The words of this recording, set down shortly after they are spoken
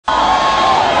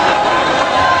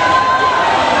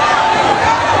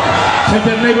Take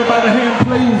that neighbor by the hand,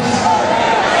 please.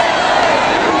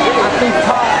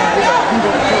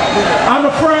 I'm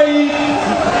afraid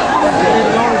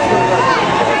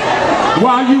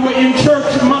while you were in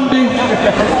church Monday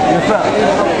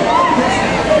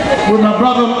with my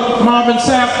brother Marvin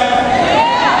Sapp,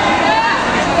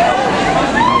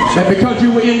 and because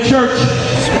you were in church,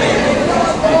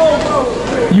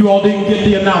 you all didn't get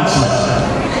the announcement.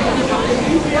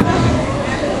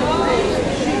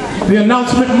 The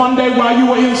announcement Monday while you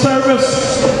were in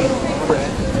service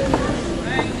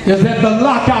is that the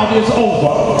lockout is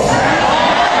over.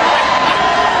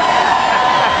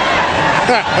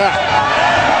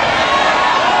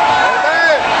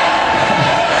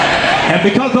 And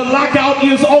because the lockout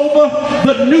is over,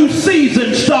 the new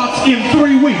season starts in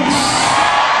 3 weeks.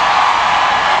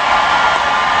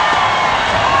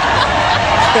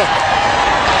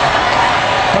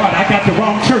 God, I got the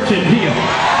wrong church in here.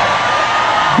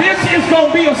 This is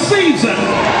going to be a season.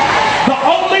 The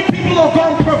only people who are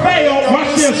going to prevail,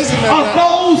 watch this, are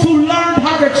those who learned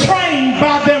how to train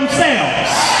by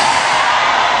themselves.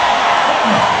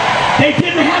 They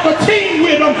didn't have a team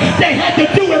with them. They had to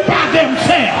do it by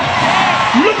themselves.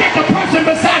 Look at the person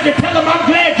beside you. Tell them, I'm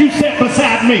glad you sat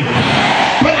beside me.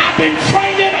 But I've been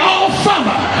training all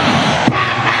summer by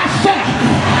myself.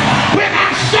 When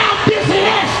I shout this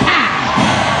last time,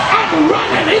 I'm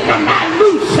running into my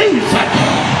new season.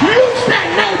 Loose that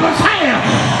neighbor's hand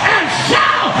and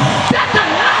shout that the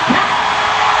lockout.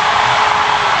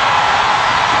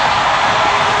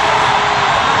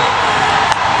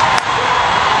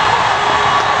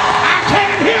 I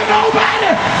can't hear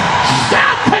nobody.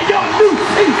 Shout to your new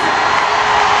season.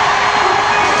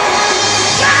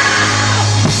 Shout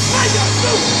to your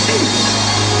new season.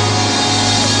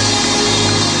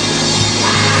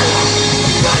 Shout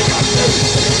to your new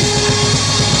season.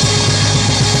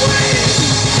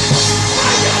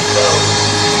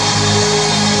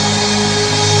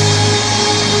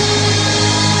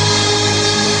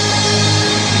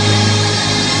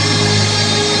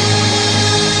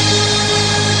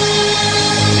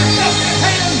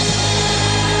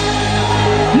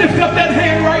 Lift up that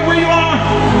hand right where you are.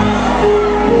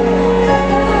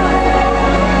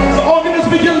 The organist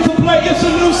begins to play. It's a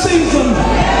new season.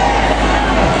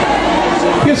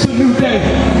 It's a new day.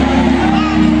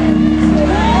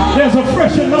 There's a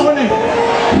fresh anointing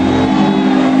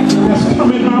that's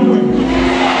coming my way.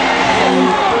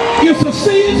 It's a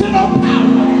season of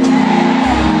power.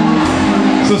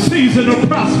 It's a season of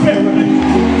prosperity.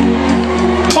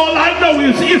 All I know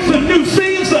is it's a new season.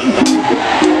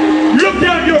 Look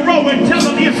down your row and tell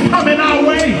them it's coming our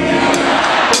way.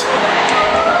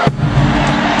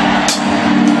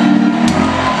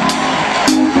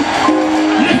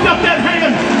 Lift up that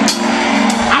hand.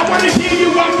 I want to hear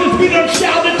you watch this. We done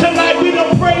shouted tonight. We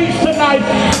done praised tonight.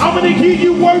 I want to hear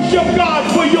you worship God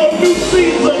for your new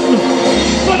season.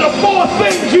 For the 4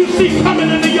 things you see coming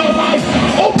into your life.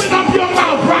 Open up your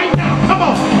mouth right now. Come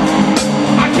on.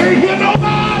 I can't hear nobody.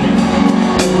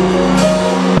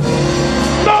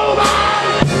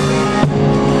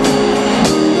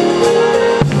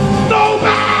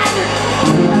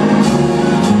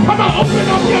 Open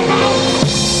up your mouth.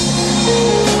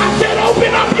 I said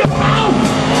open up your mouth.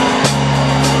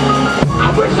 I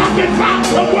wish I could find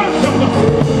some worship.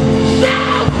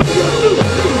 Shout for your new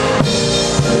season.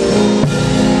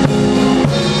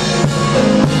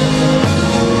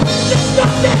 Lift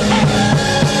up that hand.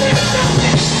 Lift up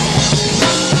that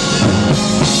hand.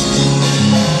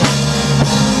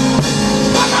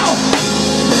 Come on.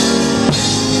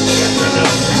 It's a new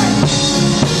day.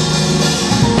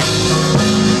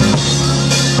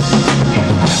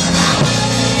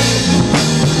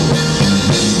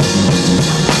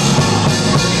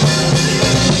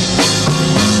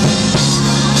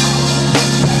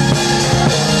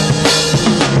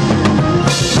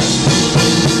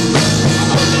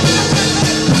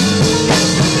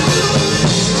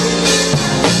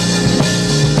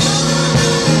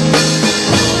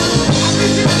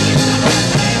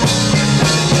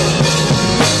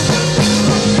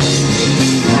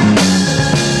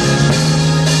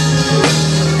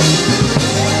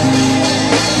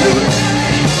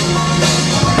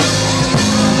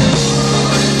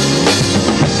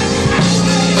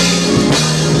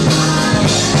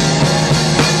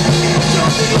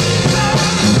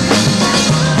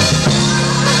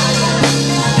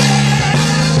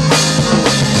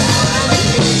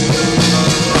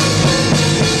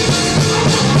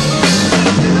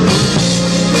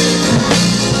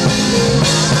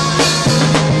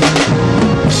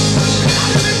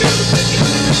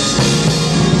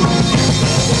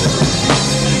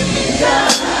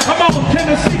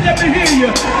 Tennessee, let me hear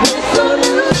you.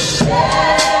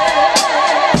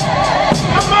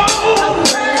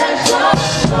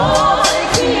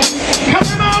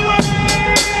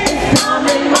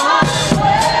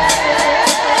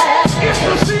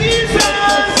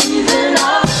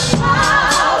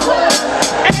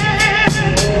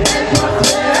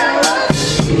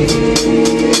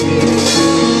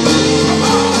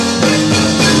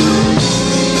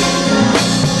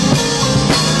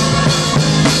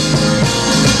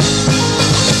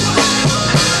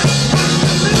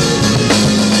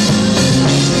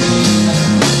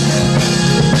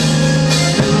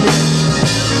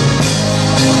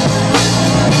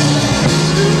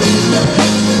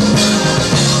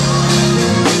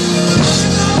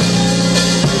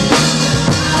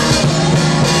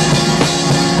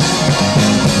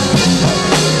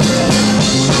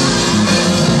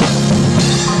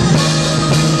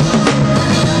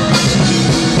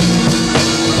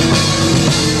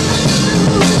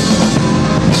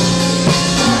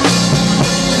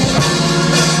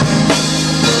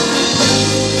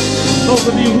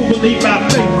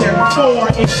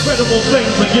 incredible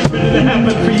things are getting ready to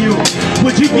happen for you.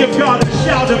 Would you give God a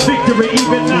shout of victory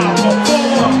even now?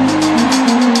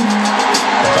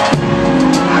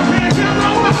 I can't hear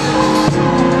nobody.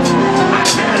 I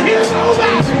can't hear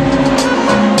nobody.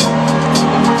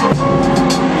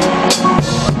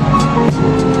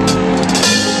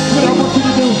 What I want you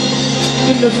to do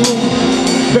in this room,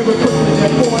 very quickly,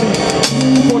 at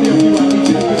 40 of you, I need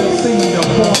you to get a seed of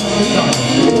 $400.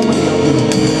 40 of you,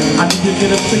 I need you to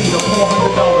get a seed of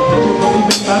 $400 that you believe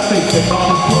in by faith that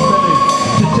God is getting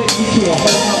to take you to a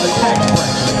whole other tax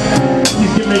bracket.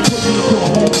 He's getting ready to put you into a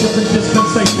whole different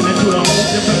dispensation, into a whole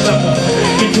different level,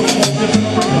 into a whole different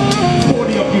freedom.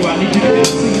 40 of you, I need you to get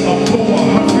a seed of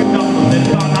 $400 and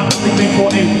God, I'm believing for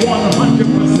a 100%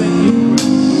 increase.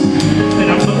 And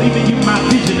I'm believing you, my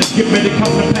vision is getting ready to come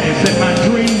to pass, that my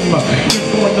dream is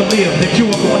going to live, that you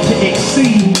are going to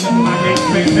exceed my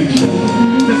expectation.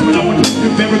 That's what I want you to do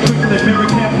very quickly, very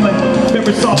carefully,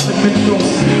 very softly, minstrels.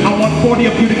 I want 40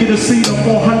 of you to get a seed of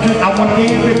 400. I want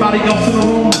everybody else in the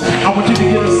room, I want you to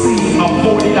get a seed of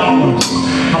 $40.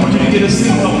 I want you to get a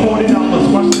seed of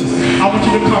 $40. Watch this. I want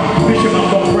you to come. Bishop, I'm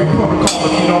going to break protocol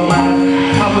if you don't mind.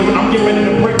 I'm getting ready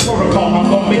to break protocol. I'm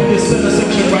going to make this center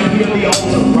section right here the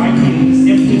altar, right here, this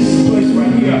empty place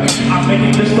right here. I'm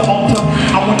making this the altar.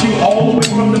 I want you all the way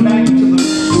from the back to the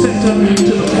center, to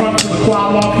the front, to the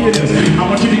choir loft. Here it is. I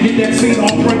want you to get that seed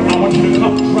offering. I want you to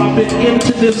come drop it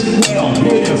into this well.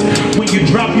 Here it is. When you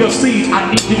drop your seed,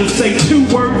 I need you to say 2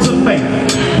 words of faith.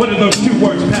 What are those 2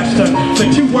 words, Pastor?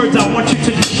 The 2 words I want you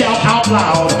to shout out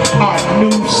loud are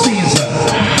new season.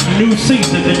 New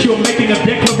season, that you're making a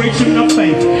declaration of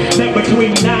faith that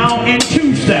between now and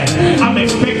Tuesday, I'm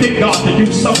expecting God to do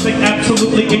something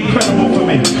absolutely incredible for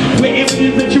me. Wherever it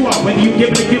is that you are, whether you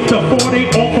give it a gift of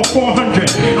 40 or for 400,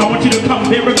 I want you to come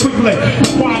very quickly.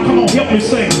 Choir, come on, help me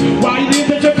sing. While it is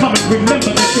that you're coming,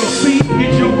 remember that your seed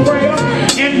is your prayer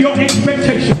and your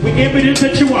expectation. Wherever it is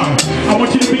that you are, I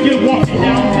want you to begin walking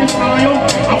down this aisle.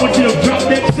 I want you to drop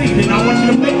that seed and I want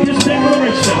you to make this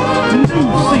declaration. New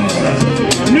season.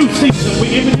 New season,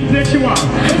 wherever it is that you are,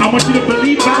 I want you to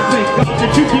believe by faith, God,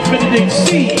 that you get ready to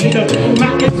exceed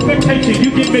my expectation.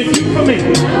 You get ready to do for me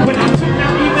when I could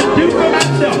not even do for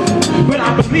myself. But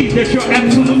I believe that you're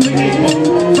absolutely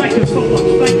able. Thank you so much.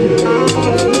 Thank you.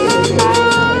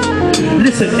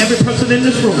 Listen, every person in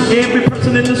this room,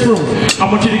 I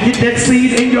want you to get that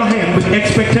seed in your hand with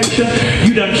expectation.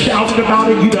 You done shouted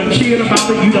about it, you done cheered about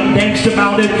it, you done danced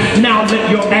about it. Now let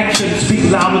your actions speak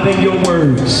louder than your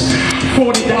words.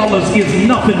 $40 is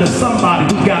nothing to somebody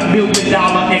who's got $1 million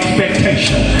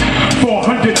expectation.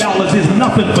 $400 is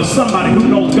nothing for somebody who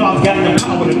knows God's got the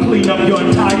power to clean up your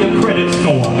entire credit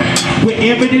score.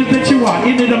 Wherever it is that you are,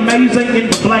 isn't it amazing? In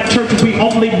the black church, we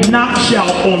only not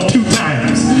shout on 2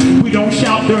 times. We don't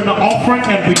shout during the offering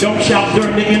and we don't shout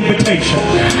during the invitation,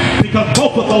 because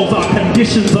both of those are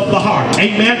conditions of the heart.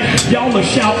 Amen. Y'all will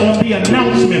shout on the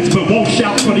announcements but won't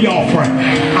shout for the offering.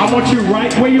 I want you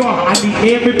right where you are. I need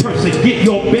every person, get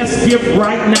your best gift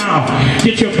right now.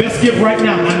 Get your best gift right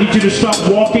now. I need you to start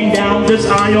walking down this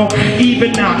aisle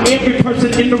even now. Every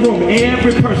person in the room,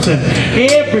 every person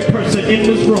in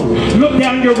this room, look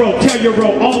down your row, tell your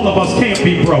row, all of us can't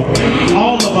be broke.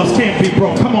 All of us can't be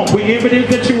broke. Come on, wherever it is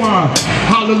that you are.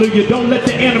 Hallelujah. Don't let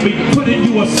the enemy put in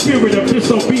you a spirit of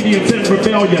disobedience and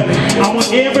rebellion. I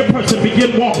want every person to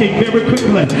begin walking very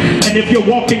quickly. And if you're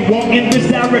walking, walk in this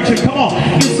direction. Come on.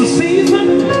 It's the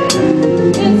season.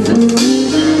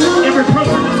 Every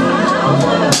person.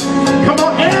 Come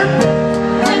on, Aaron.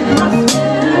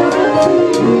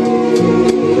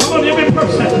 Come on, every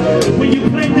person. When you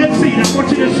plant that seed, I want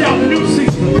you to shout new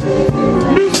season.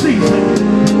 New season.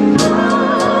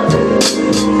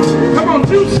 Come on,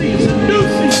 new season, new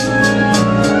season.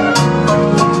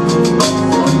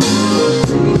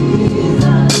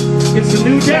 It's a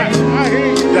new day. I hear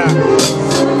you, Doc.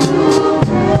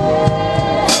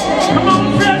 Come on,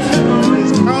 fresh.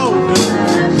 It's cold.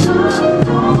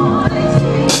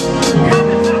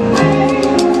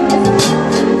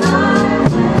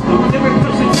 Every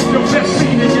person get your best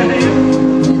seed in your hand.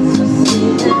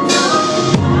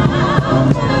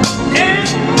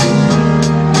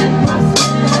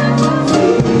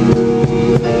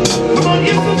 Come on,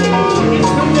 it's a new.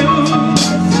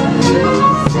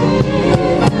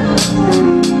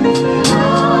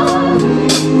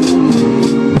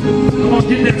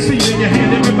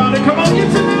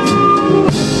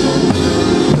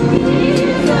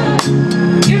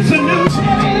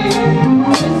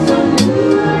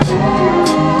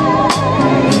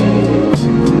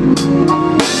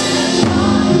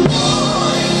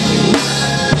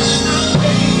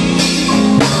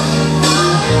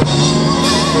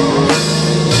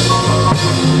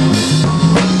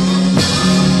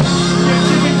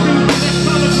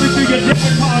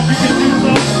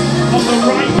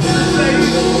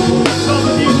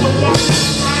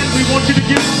 you to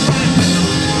give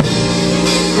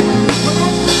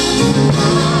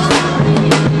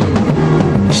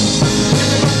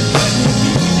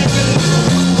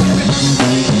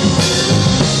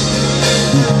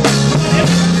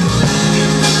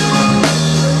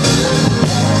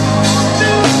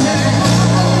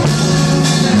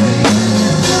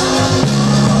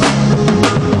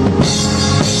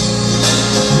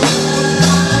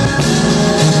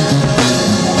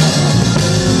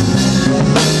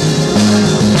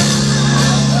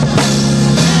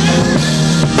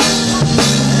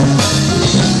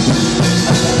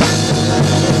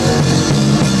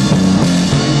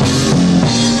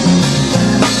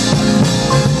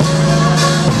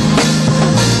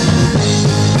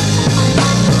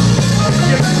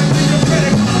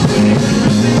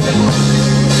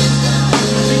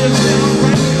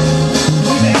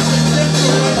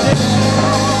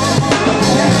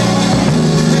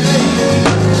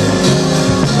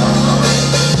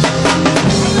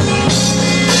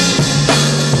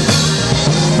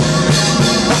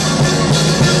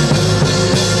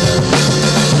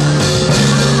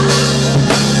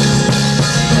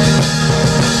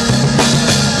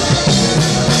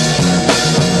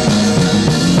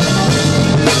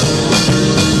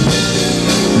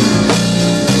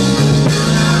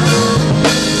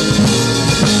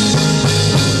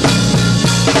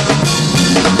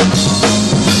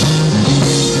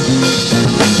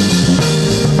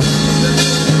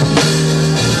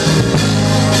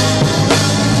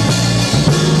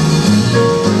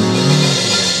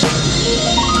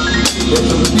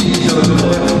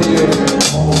Here.